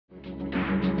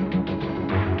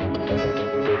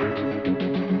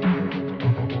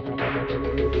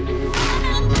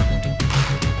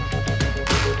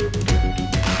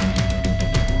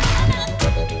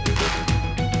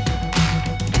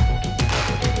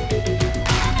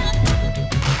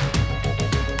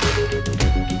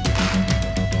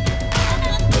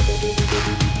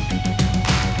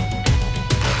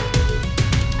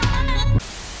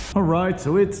Alright,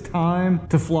 so it's time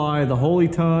to fly the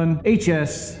Holyton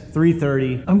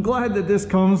HS330. I'm glad that this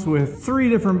comes with 3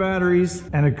 different batteries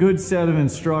and a good set of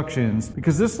instructions,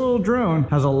 because this little drone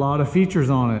has a lot of features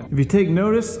on it. If you take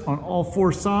notice, on all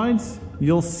 4 sides,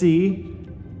 you'll see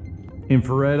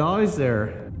infrared eyes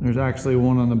there. There's actually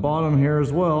one on the bottom here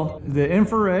as well. The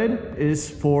infrared is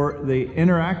for the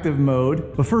interactive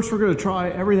mode, but first we're gonna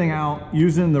try everything out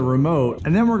using the remote,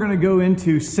 and then we're gonna go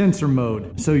into sensor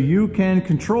mode. So you can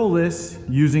control this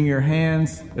using your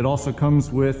hands. It also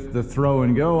comes with the throw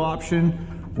and go option,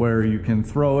 where you can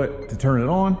throw it to turn it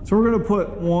on. So we're gonna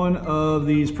put one of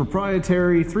these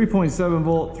proprietary 3.7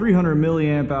 volt, 300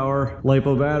 milliamp hour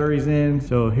LiPo batteries in.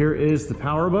 So here is the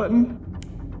power button.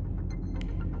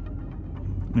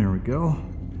 There we go.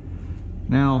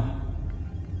 Now,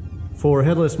 for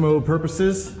headless mode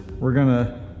purposes, we're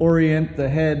gonna orient the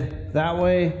head that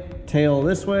way, tail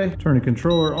this way, turn the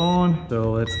controller on.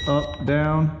 So it's up,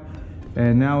 down,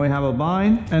 and now we have a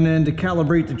bind. And then to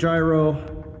calibrate the gyro,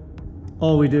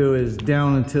 all we do is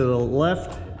down and to the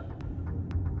left.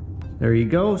 There you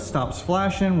go, stops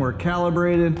flashing, we're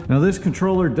calibrated. Now this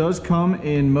controller does come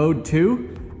in mode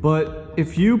 2, but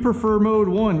if you prefer mode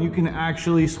 1, you can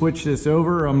actually switch this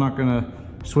over. I'm not gonna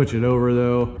switch it over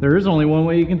though. There is only one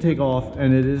way you can take off,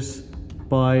 and it is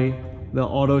by the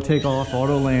auto takeoff,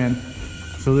 auto land.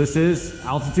 So this is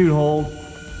altitude hold,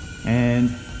 and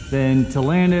then to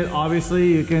land it,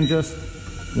 obviously you can just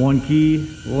 1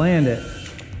 key land it.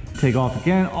 Take off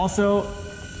again. Also,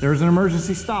 there's an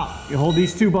emergency stop. You hold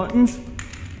these 2 buttons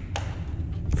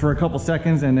for a couple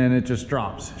seconds and then it just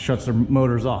drops, shuts the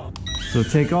motors off. So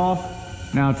take off.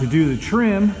 Now to do the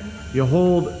trim, you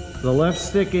hold the left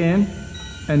stick in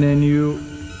and then you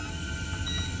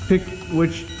pick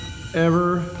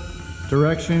whichever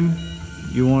direction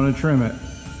you want to trim it.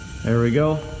 There we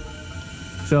go.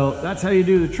 So that's how you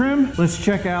do the trim. Let's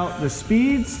check out the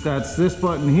speeds. That's this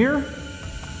button here.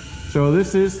 So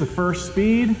this is the first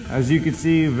speed. As you can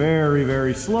see, very,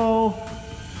 very slow.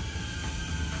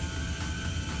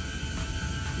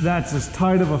 That's as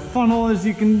tight of a funnel as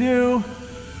you can do.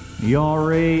 Yaw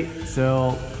rate.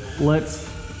 So let's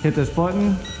hit this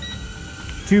button.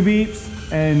 2 beeps.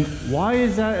 And why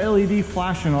is that LED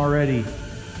flashing already?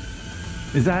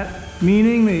 Is that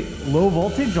meaning the low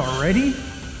voltage already?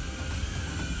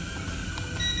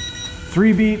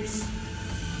 3 beeps,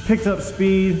 picked up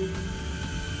speed,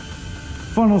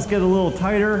 funnels get a little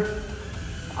tighter.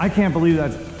 I can't believe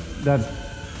that's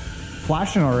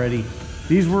flashing already.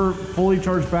 These were fully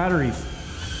charged batteries.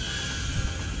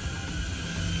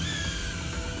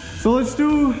 So let's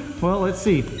do, well, let's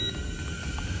see.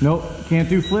 Nope, can't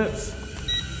do flips.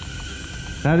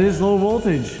 That is low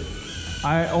voltage.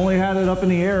 I only had it up in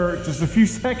the air just a few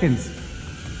seconds.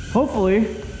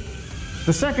 Hopefully,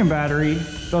 the second battery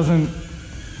doesn't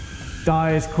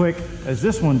die as quick as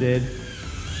this one did.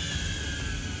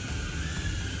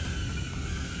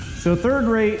 So third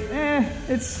rate,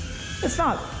 it's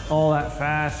not all that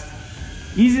fast.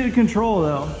 Easy to control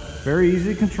though, very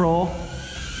easy to control.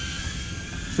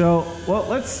 So, well,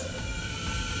 let's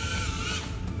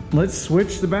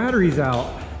switch the batteries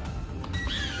out.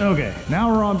 Okay,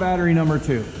 now we're on battery number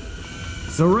 2.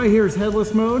 So right here is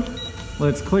headless mode.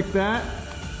 Let's click that,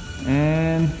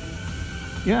 and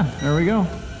yeah, there we go.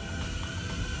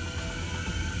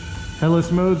 Headless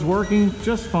mode's working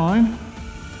just fine.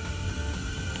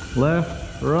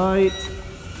 Left, right,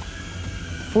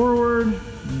 forward,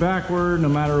 backward, no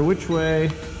matter which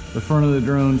way the front of the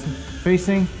drone's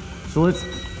facing. So let's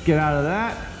get out of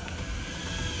that.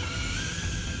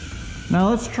 Now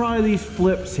let's try these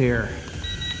flips here.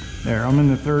 There, I'm in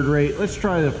the third rate. Let's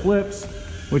try the flips,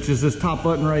 which is this top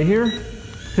button right here.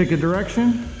 Pick a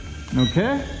direction.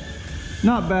 Okay,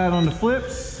 not bad on the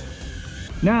flips.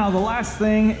 Now the last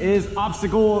thing is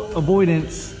obstacle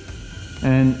avoidance.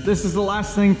 And this is the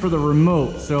last thing for the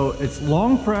remote. So it's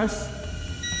long press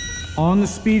on the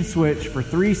speed switch for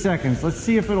 3 seconds. Let's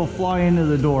see if it'll fly into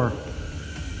the door.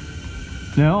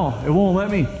 No, it won't let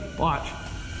me. Watch.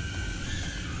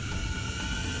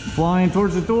 Flying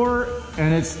towards the door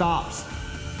and it stops.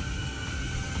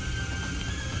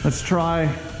 Let's try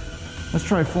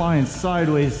flying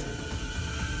sideways.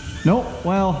 Nope,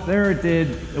 well, there it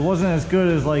did. It wasn't as good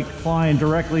as like flying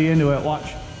directly into it.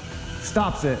 Watch.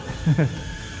 Stops it.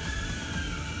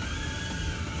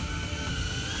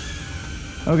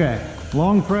 Okay,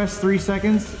 long press, 3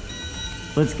 seconds.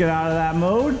 Let's get out of that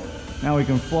mode. Now we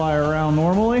can fly around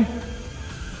normally.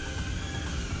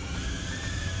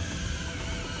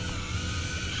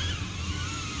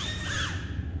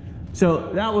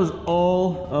 So that was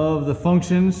all of the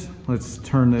functions. Let's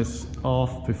turn this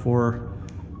off before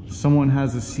someone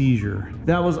has a seizure.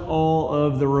 That was all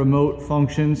of the remote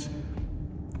functions.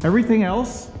 Everything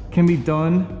else can be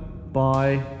done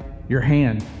by your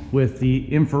hand with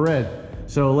the infrared.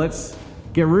 So let's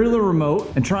get rid of the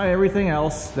remote and try everything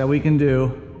else that we can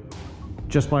do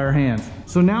just by our hands.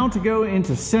 So now to go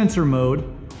into sensor mode,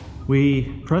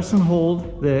 we press and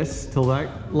hold this till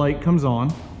that light comes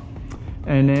on.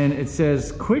 And then it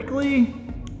says quickly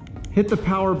hit the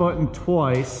power button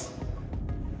twice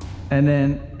and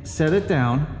then set it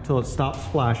down till it stops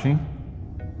flashing.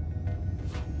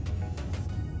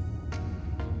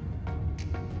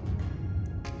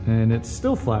 And it's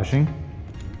still flashing.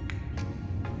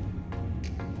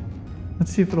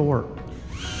 Let's see if it'll work.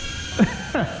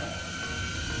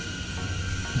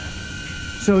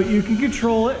 So you can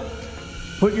control it,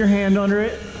 put your hand under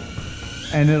it,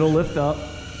 and it'll lift up.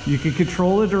 You can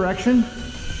control the direction.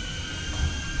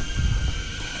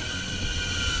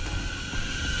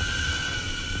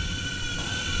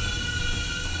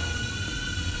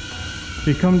 If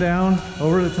you come down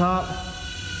over the top,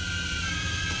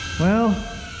 well,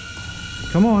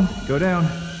 come on, go down.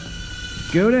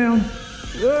 Go down.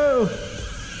 Whoa.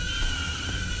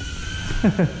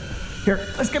 Here,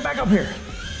 let's get back up here.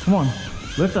 Come on,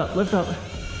 lift up, lift up.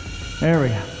 There we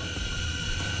go.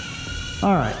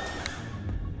 All right.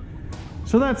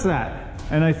 So that's that.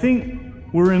 And I think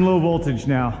we're in low voltage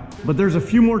now, but there's a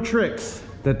few more tricks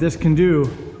that this can do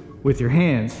with your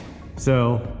hands.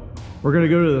 So we're gonna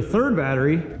go to the third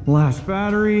battery, last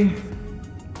battery.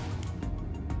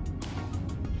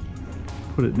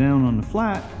 Put it down on the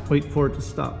flat, wait for it to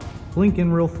stop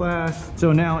blinking real fast.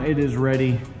 So now it is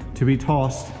ready to be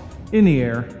tossed in the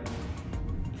air.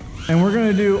 And we're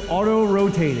gonna do auto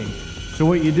rotating. So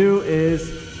what you do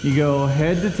is you go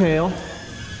head to tail.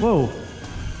 Whoa,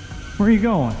 where are you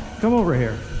going? Come over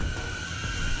here.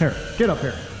 Here, get up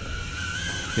here.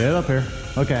 Get up here,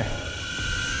 okay.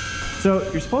 So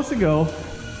you're supposed to go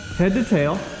head to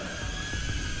tail.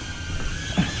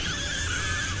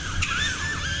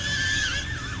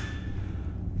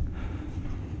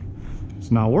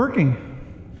 It's not working.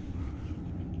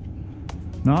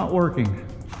 Not working.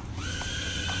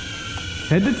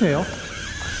 Head to tail.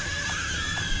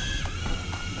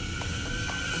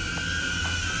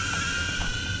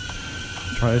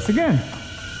 Try this again.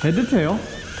 Head to tail.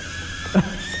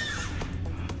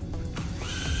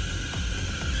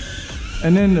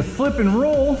 And then the flip and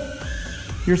roll,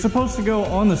 you're supposed to go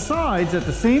on the sides at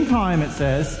the same time, it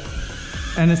says,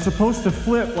 and it's supposed to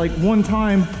flip like one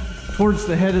time towards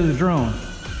the head of the drone.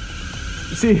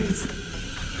 See,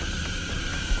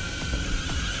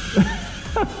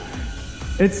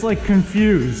 it's like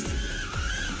confused.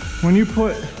 When you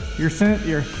put your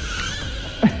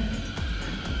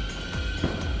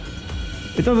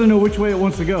it doesn't know which way it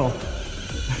wants to go.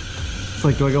 It's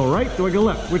like, do I go right? Do I go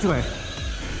left? Which way?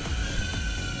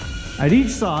 At each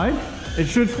side, it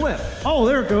should flip. Oh,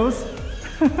 there it goes.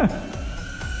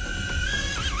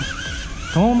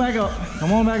 Come on back up.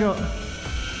 Come on back up.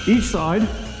 Each side.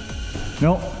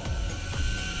 Nope.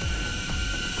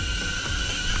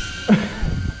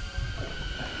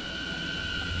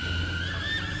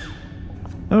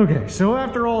 Okay, so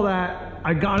after all that,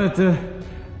 I got it to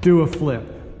do a flip.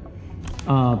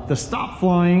 The stop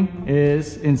flying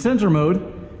is in sensor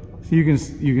mode. So you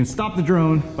can stop the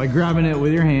drone by grabbing it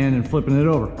with your hand and flipping it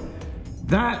over.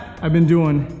 That I've been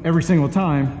doing every single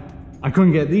time. I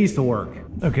couldn't get these to work.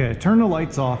 Okay, I turned the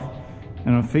lights off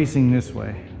and I'm facing this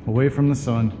way, away from the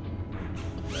sun.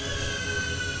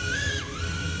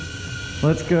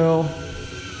 Let's go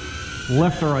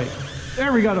left to right.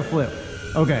 There, we got a flip.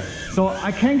 Okay, so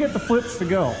I can get the flips to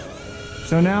go.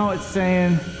 So now it's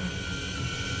saying,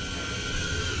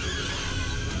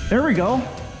 there we go.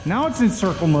 Now it's in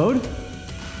circle mode.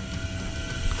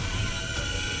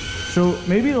 So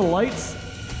maybe the lights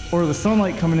or the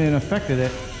sunlight coming in affected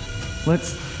it.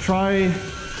 Let's try,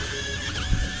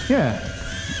 yeah,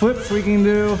 flips we can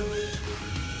do.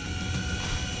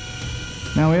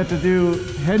 Now we have to do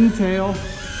head and tail.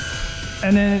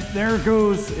 And then there it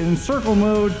goes in circle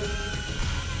mode.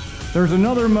 There's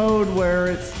another mode where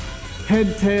it's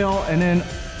head, tail, and then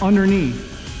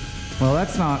underneath. Well,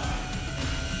 that's not.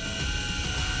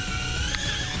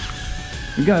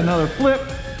 We got another flip,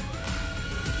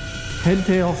 head,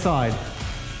 tail, side.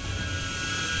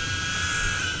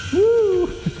 Woo!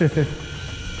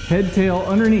 Head, tail,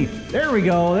 underneath. There we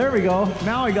go, there we go.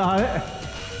 Now I got it.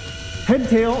 Head,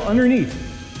 tail, underneath.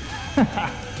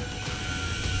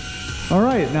 All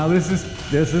right, now this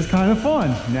is kind of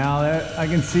fun. Now that I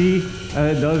can see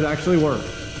that it does actually work.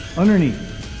 Underneath.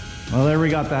 Well, there we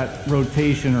got that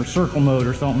rotation or circle mode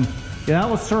or something. Yeah, that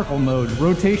was circle mode.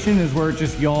 Rotation is where it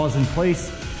just yaws in place.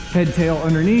 Head, tail,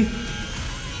 underneath.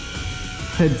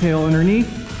 Head, tail,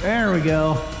 underneath. There we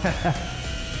go.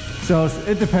 So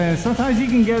it depends. Sometimes you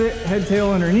can get it head,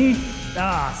 tail, underneath.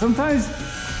 Sometimes,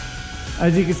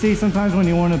 as you can see, sometimes when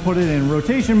you want to put it in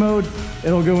rotation mode,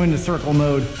 it'll go into circle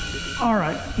mode. All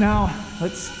right, now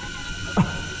let's,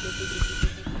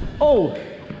 oh,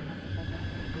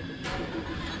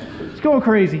 it's going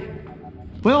crazy.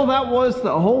 Well, that was the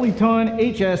Holyton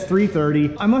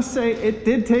HS330. I must say it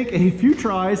did take a few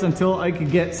tries until I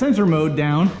could get sensor mode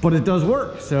down, but it does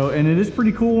work. So, and it is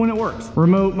pretty cool when it works.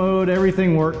 Remote mode,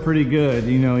 everything worked pretty good.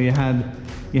 You know, you had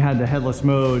the headless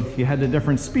mode, you had the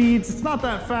different speeds. It's not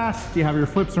that fast. You have your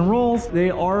flips and rolls.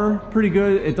 They are pretty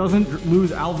good. It doesn't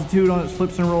lose altitude on its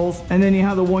flips and rolls. And then you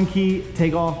have the one key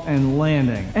takeoff and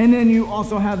landing. And then you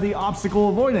also have the obstacle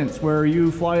avoidance where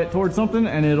you fly it towards something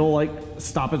and it'll like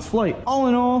stop its flight. All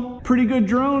in all, pretty good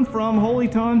drone from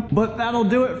Holyton. But that'll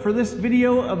do it for this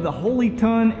video of the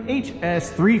Holyton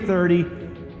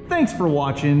HS330. Thanks for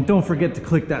watching. Don't forget to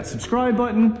click that subscribe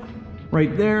button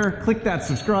right there. Click that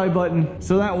subscribe button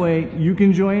so that way you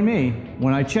can join me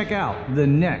when I check out the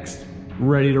next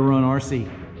Ready to Run RC.